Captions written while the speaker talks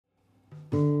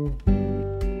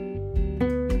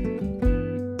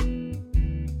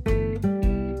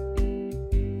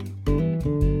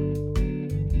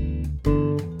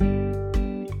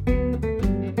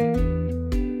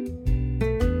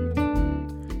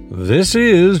This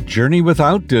is Journey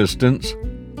Without Distance.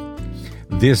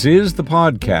 This is the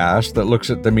podcast that looks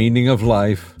at the meaning of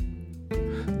life.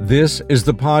 This is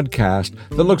the podcast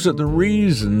that looks at the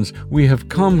reasons we have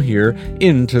come here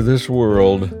into this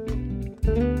world.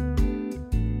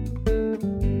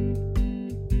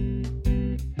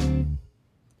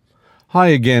 Hi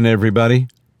again, everybody.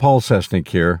 Paul Sesnick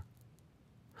here.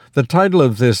 The title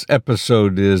of this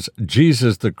episode is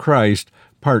Jesus the Christ,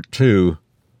 Part 2.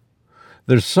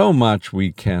 There's so much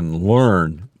we can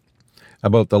learn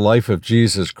about the life of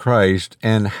Jesus Christ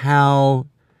and how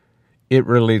it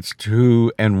relates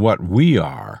to and what we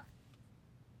are.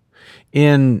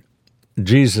 In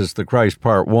Jesus the Christ,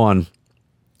 Part 1,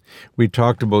 we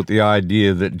talked about the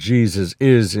idea that Jesus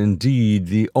is indeed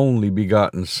the only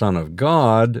begotten Son of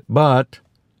God, but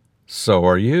so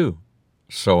are you.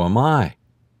 So am I.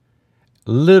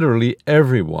 Literally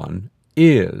everyone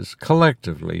is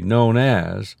collectively known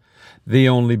as the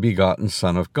only begotten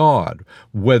Son of God.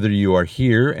 Whether you are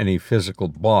here in a physical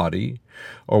body,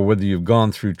 or whether you've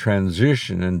gone through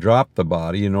transition and dropped the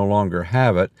body, you no longer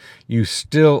have it, you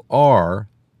still are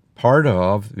part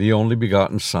of the only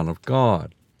begotten Son of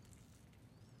God.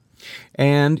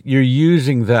 And you're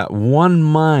using that one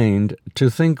mind to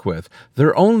think with.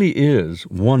 There only is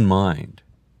one mind,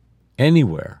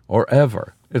 anywhere or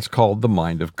ever. It's called the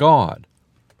mind of God.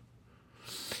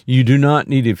 You do not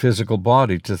need a physical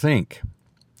body to think.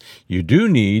 You do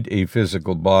need a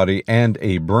physical body and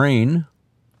a brain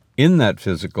in that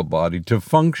physical body to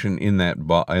function in that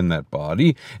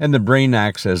body, and the brain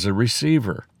acts as a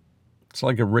receiver. It's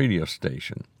like a radio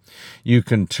station. You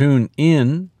can tune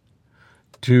in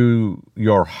to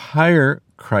your higher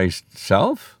Christ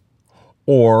self,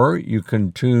 or you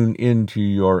can tune into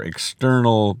your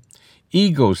external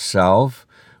ego self,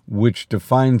 which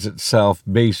defines itself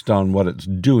based on what it's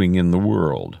doing in the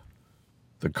world.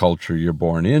 The culture you're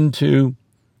born into,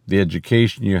 the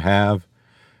education you have,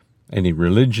 any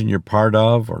religion you're part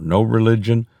of or no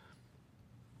religion.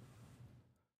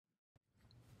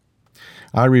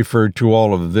 I refer to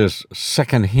all of this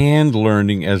secondhand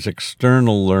learning as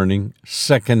external learning,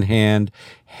 secondhand,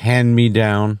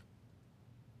 hand-me-down,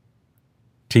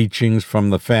 teachings from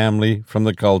the family, from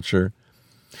the culture.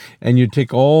 And you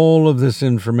take all of this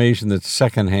information that's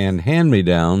secondhand,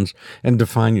 hand-me-downs, and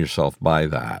define yourself by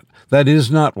that. That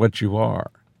is not what you are.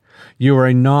 You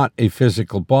are not a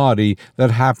physical body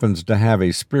that happens to have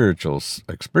a spiritual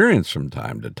experience from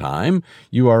time to time.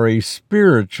 You are a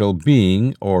spiritual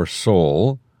being or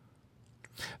soul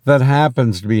that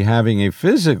happens to be having a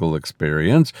physical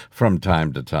experience from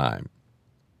time to time.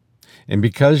 And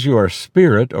because you are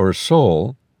spirit or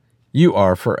soul, you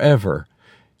are forever.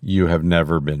 You have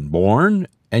never been born,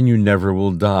 and you never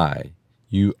will die.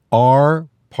 You are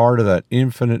part of that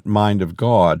infinite mind of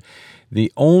God.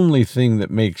 The only thing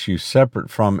that makes you separate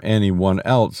from anyone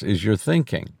else is your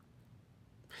thinking.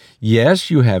 Yes,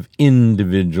 you have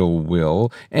individual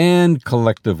will and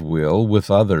collective will with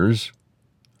others,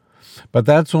 but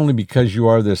that's only because you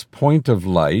are this point of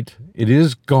light. It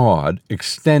is God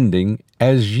extending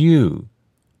as you.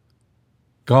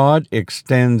 God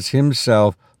extends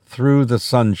himself through the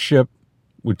sonship,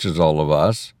 which is all of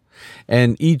us,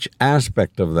 and each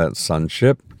aspect of that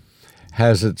sonship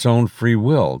has its own free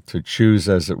will to choose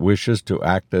as it wishes, to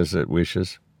act as it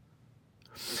wishes.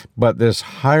 But this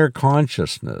higher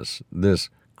consciousness, this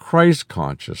Christ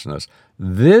consciousness,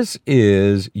 this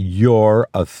is your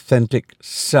authentic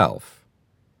self.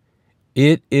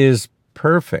 It is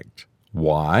perfect.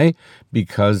 Why?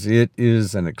 Because it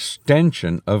is an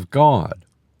extension of God.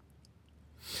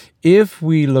 If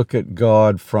we look at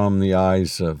God from the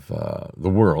eyes of the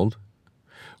world,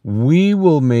 we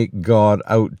will make God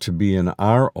out to be in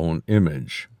our own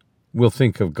image. We'll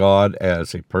think of God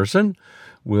as a person.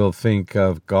 We'll think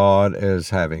of God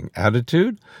as having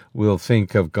attitude. We'll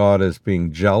think of God as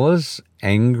being jealous,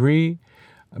 angry,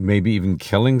 maybe even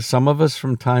killing some of us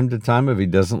from time to time if he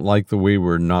doesn't like the way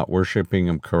we're not worshiping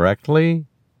him correctly.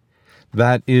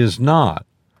 That is not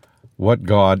what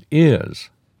God is.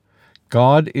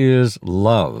 God is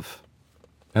love.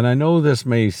 And I know this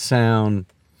may sound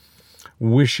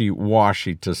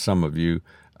wishy-washy to some of you,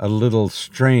 a little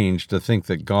strange to think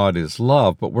that God is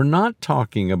love, but we're not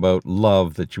talking about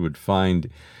love that you would find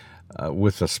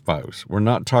with a spouse. We're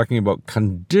not talking about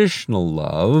conditional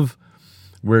love,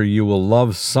 where you will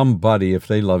love somebody if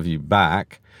they love you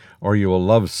back, or you will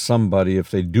love somebody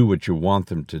if they do what you want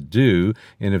them to do,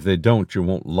 and if they don't, you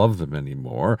won't love them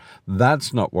anymore.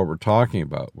 That's not what we're talking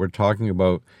about. We're talking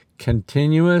about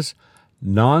continuous,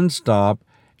 nonstop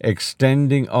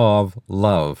extending of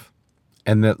love.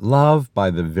 And that love,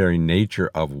 by the very nature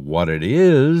of what it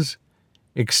is,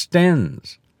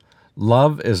 extends.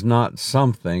 Love is not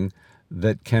something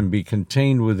that can be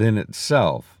contained within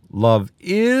itself. Love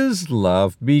is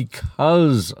love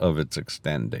because of its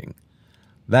extending.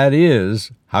 That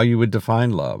is how you would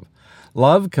define love.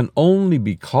 Love can only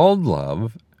be called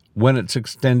love when it's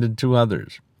extended to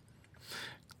others.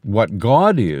 What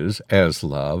God is as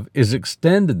love is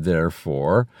extended,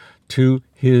 therefore, to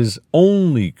his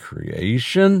only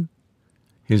creation,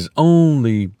 his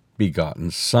only begotten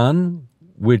Son,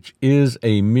 which is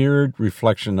a mirrored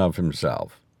reflection of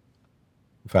himself.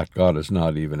 In fact, God is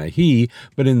not even a he,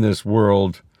 but in this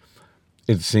world,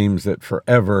 it seems that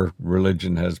forever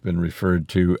religion has been referred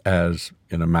to as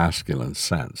in a masculine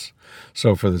sense.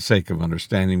 So for the sake of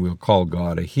understanding, we'll call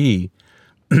God a he,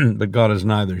 but God is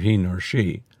neither he nor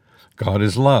she. God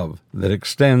is love that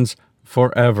extends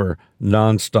forever,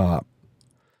 nonstop.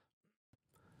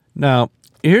 Now,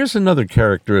 here's another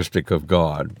characteristic of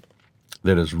God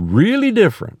that is really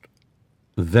different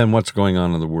than what's going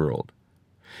on in the world.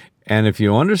 And if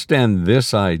you understand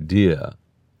this idea,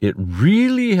 it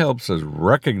really helps us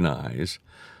recognize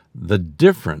the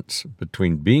difference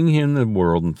between being in the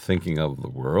world and thinking of the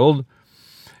world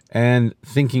and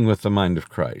thinking with the mind of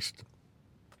Christ.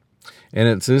 And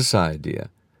it's this idea.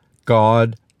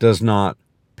 God does not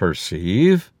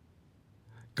perceive.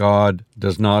 God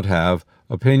does not have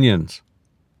opinions.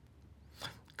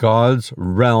 God's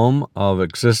realm of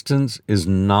existence is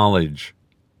knowledge.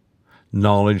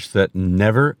 Knowledge that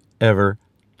never, ever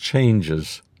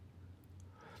changes.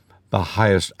 The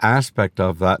highest aspect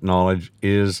of that knowledge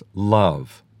is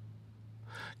love.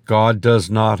 God does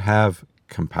not have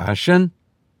compassion.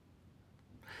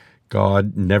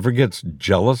 God never gets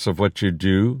jealous of what you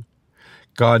do.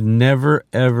 God never,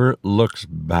 ever looks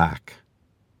back.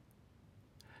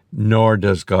 Nor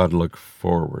does God look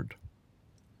forward.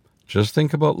 Just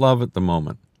think about love at the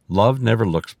moment. Love never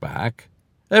looks back,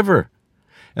 ever.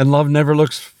 And love never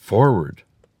looks forward.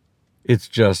 It's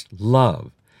just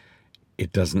love.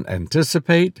 It doesn't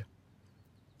anticipate,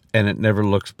 and it never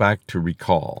looks back to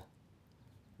recall.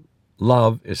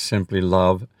 Love is simply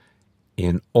love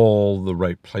in all the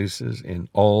right places, in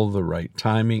all the right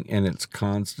timing, and it's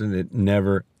constant. It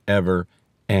never, ever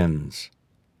ends.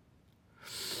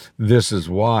 This is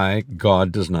why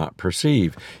God does not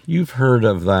perceive. You've heard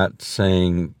of that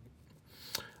saying,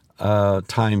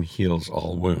 time heals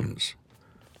all wounds.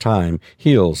 Time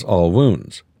heals all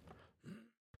wounds.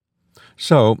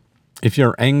 So, if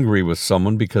you're angry with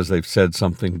someone because they've said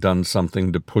something, done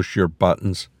something to push your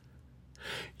buttons,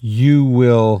 you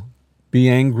will be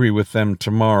angry with them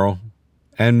tomorrow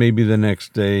and maybe the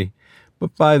next day.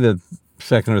 But by the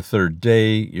second or third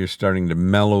day, you're starting to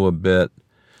mellow a bit.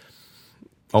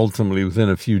 Ultimately, within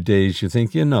a few days, you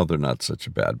think, they're not such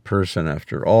a bad person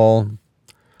after all.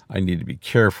 I need to be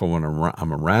careful when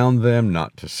I'm around them,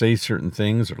 not to say certain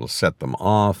things or it'll set them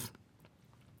off.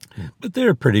 But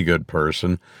they're a pretty good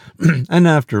person. And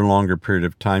after a longer period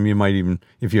of time, you might even,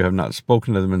 if you have not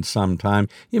spoken to them in some time,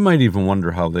 you might even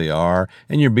wonder how they are,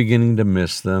 and you're beginning to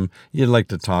miss them. You'd like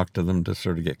to talk to them to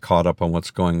sort of get caught up on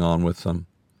what's going on with them.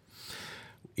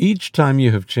 Each time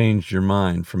you have changed your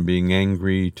mind from being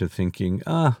angry to thinking,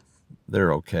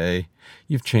 they're okay,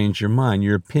 you've changed your mind.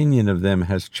 Your opinion of them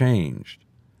has changed.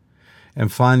 And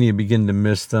finally, you begin to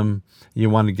miss them. You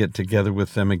want to get together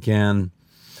with them again.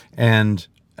 And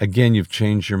again, you've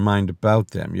changed your mind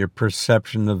about them. Your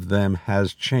perception of them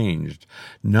has changed.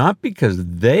 Not because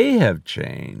they have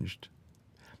changed,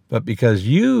 but because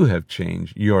you have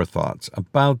changed your thoughts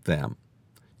about them.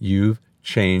 You've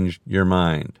changed your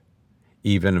mind,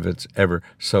 even if it's ever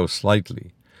so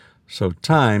slightly. So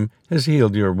time has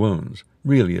healed your wounds.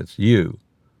 Really, it's you,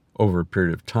 over a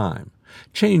period of time,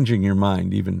 changing your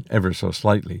mind even ever so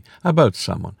slightly about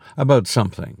someone, about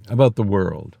something, about the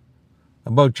world,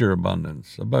 about your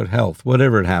abundance, about health,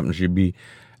 whatever it happens you'd be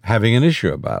having an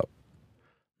issue about.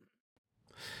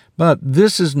 But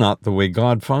this is not the way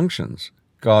God functions.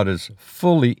 God is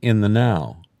fully in the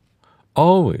now,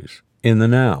 always in the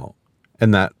now.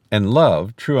 And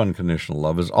love, true unconditional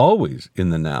love, is always in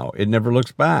the now. It never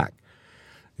looks back.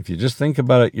 If you just think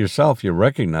about it yourself, you'll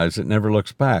recognize it never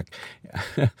looks back.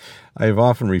 I've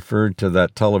often referred to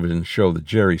that television show, The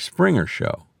Jerry Springer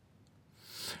Show,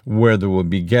 where there will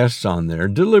be guests on there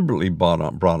deliberately brought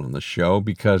on the show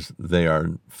because they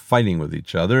are fighting with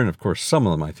each other. And, of course, some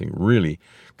of them, I think, really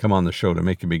come on the show to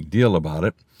make a big deal about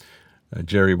it.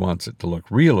 Jerry wants it to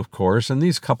look real, of course, and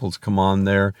these couples come on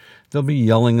there. They'll be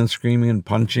yelling and screaming and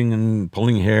punching and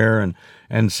pulling hair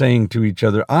and saying to each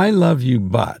other, I love you,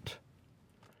 but...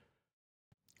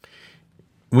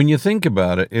 When you think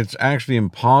about it, it's actually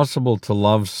impossible to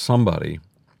love somebody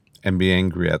and be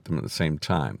angry at them at the same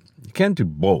time. You can't do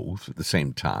both at the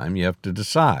same time. You have to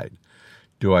decide.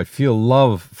 Do I feel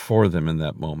love for them in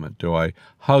that moment? Do I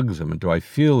hug them? And do I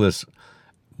feel this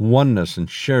oneness and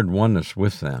shared oneness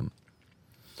with them?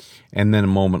 And then a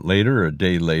moment later or a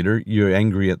day later, you're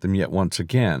angry at them yet once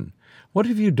again. What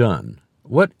have you done?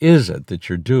 What is it that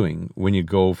you're doing when you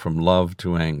go from love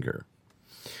to anger?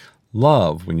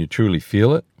 Love, when you truly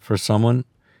feel it for someone,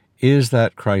 is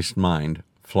that Christ mind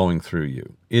flowing through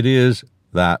you. It is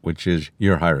that which is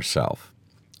your higher self,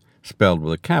 spelled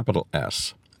with a capital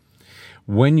S.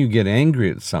 When you get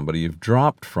angry at somebody, you've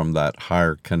dropped from that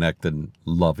higher connected,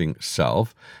 loving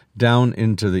self down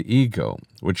into the ego,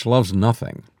 which loves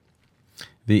nothing.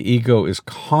 The ego is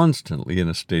constantly in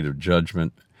a state of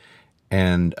judgment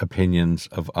and opinions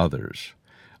of others,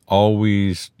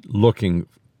 always looking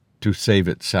to save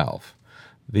itself.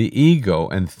 The ego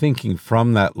and thinking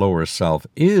from that lower self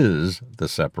is the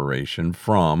separation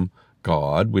from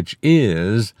God, which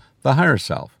is the higher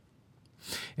self.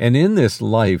 And in this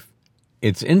life,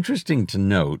 it's interesting to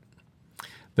note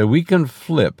that we can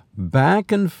flip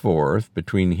back and forth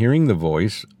between hearing the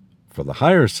voice for the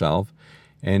higher self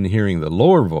and hearing the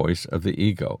lower voice of the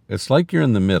ego. It's like you're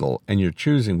in the middle and you're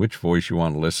choosing which voice you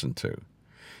want to listen to.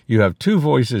 You have two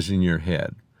voices in your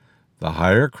head, the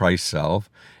higher Christ self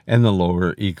and the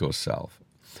lower ego self.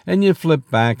 And you flip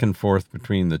back and forth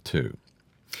between the two.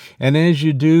 And as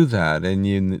you do that,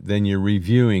 and then you're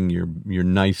reviewing your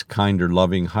nice, kinder,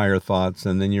 loving, higher thoughts,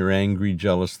 and then your angry,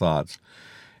 jealous thoughts,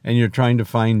 and you're trying to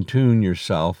fine-tune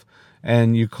yourself,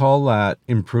 and you call that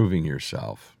improving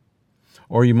yourself.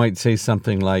 Or you might say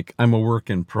something like, I'm a work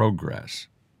in progress.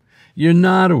 You're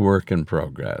not a work in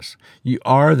progress. You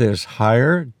are this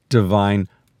higher, divine,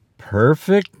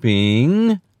 perfect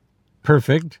being,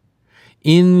 perfect,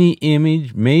 in the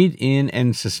image, made in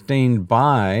and sustained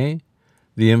by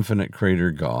the infinite creator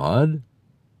God.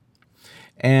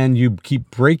 And you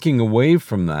keep breaking away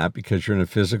from that because you're in a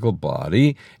physical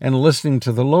body and listening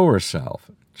to the lower self,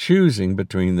 choosing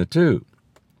between the two.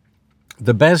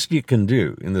 The best you can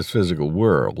do in this physical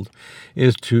world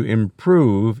is to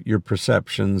improve your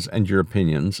perceptions and your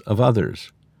opinions of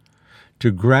others,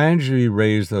 to gradually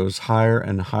raise those higher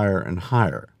and higher and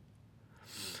higher.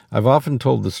 I've often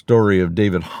told the story of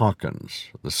David Hawkins,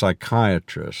 the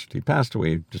psychiatrist. He passed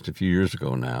away just a few years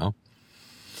ago now.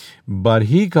 But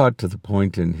he got to the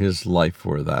point in his life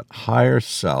where that higher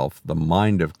self, the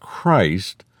mind of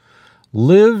Christ,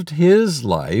 lived his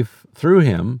life through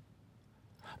him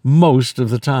most of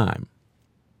the time.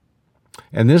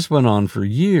 And this went on for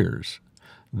years.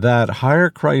 That higher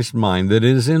Christ mind that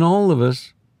is in all of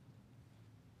us,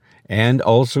 and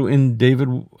also in David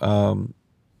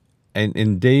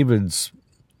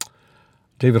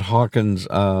Hawkins'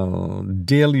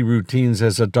 daily routines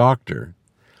as a doctor.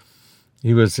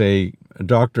 He was a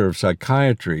doctor of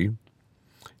psychiatry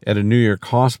at a New York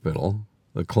hospital,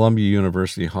 the Columbia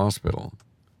University Hospital.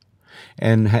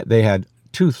 And they had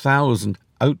 2,000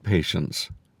 outpatients.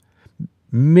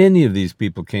 Many of these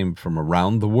people came from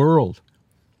around the world.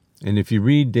 And if you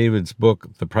read David's book,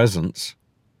 The Presence,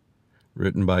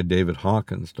 written by David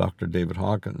Hawkins, Dr. David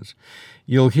Hawkins,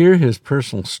 you'll hear his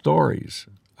personal stories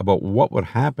about what would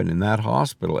happen in that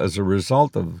hospital as a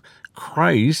result of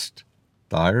Christ,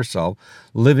 the higher self,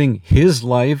 living his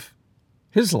life.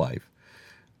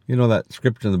 You know that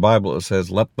scripture in the Bible that says,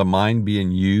 let the mind be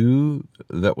in you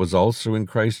that was also in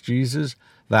Christ Jesus?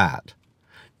 That.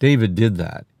 David did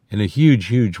that in a huge,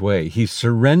 huge way. He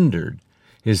surrendered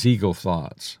his ego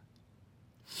thoughts.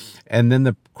 And then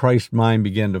the Christ mind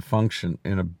began to function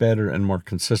in a better and more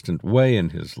consistent way in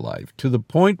his life, to the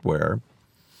point where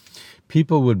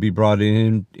people would be brought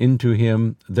into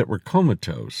him that were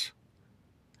comatose,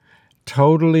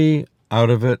 totally out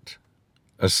of it,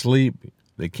 asleep.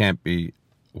 They can't be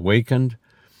awakened.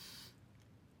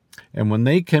 And when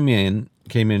they came in,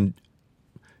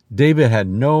 David had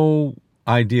no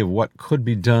idea of what could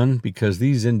be done because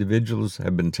these individuals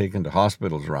have been taken to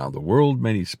hospitals around the world,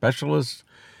 many specialists,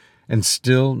 and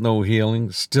still no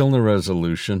healing, still no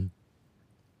resolution.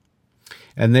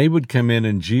 And they would come in,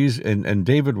 and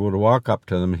David would walk up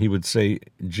to them. He would say,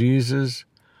 Jesus,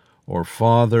 or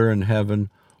Father in heaven,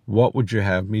 what would you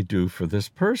have me do for this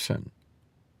person?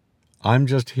 I'm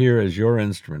just here as your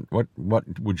instrument. What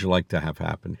would you like to have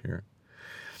happen here?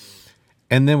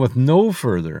 And then with no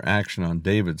further action on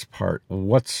David's part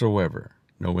whatsoever,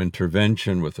 no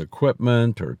intervention with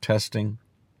equipment or testing,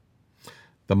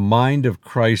 the mind of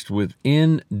Christ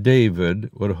within David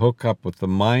would hook up with the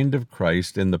mind of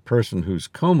Christ in the person who's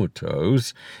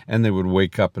comatose, and they would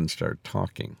wake up and start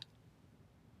talking.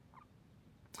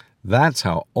 That's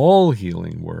how all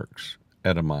healing works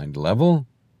at a mind level.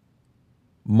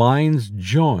 minds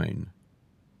join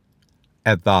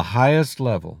at the highest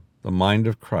level, the mind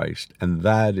of Christ, and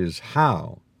that is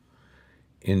how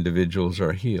individuals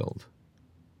are healed.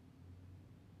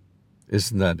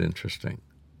 Isn't that interesting?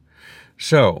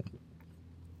 So,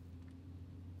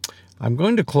 I'm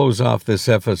going to close off this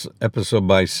episode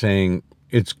by saying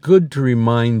it's good to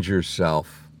remind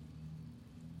yourself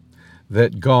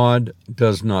that God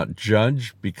does not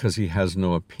judge because he has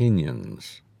no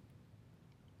opinions.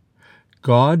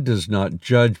 God does not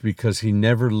judge because he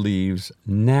never leaves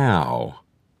now.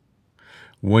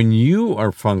 When you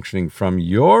are functioning from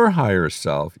your higher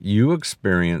self, you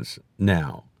experience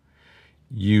now.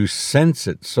 You sense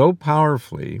it so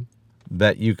powerfully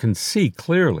that you can see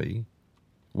clearly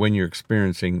when you're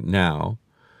experiencing now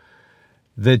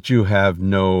that you have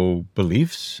no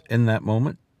beliefs in that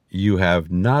moment. You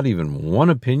have not even one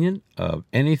opinion of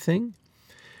anything.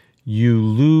 You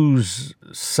lose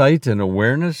sight and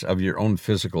awareness of your own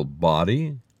physical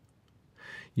body.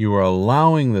 You are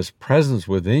allowing this presence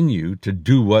within you to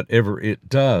do whatever it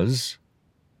does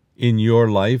in your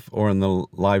life or in the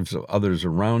lives of others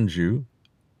around you.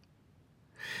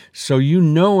 So you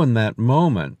know in that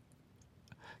moment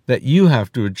that you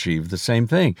have to achieve the same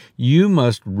thing. You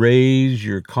must raise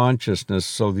your consciousness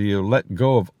so that you let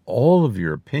go of all of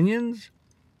your opinions,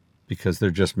 because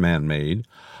they're just man-made,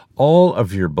 all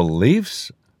of your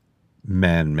beliefs,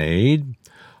 man-made,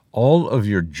 all of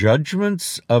your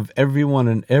judgments of everyone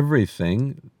and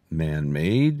everything,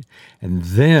 man-made, and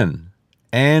then,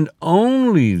 and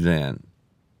only then,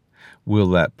 will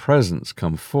that presence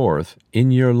come forth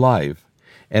in your life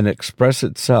and express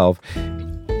itself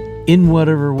in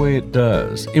whatever way it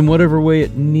does, in whatever way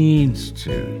it needs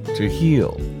to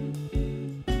heal,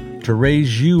 to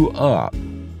raise you up.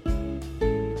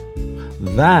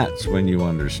 That's when you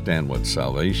understand what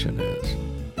salvation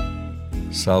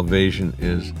is. Salvation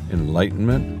is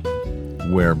enlightenment,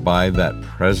 whereby that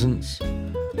presence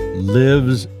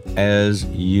lives as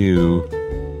you,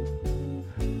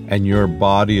 and your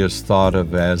body is thought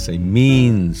of as a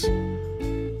means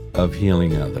of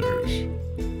healing others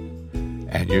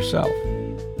and yourself.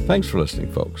 Thanks for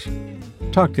listening, folks.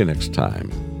 Talk to you next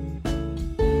time.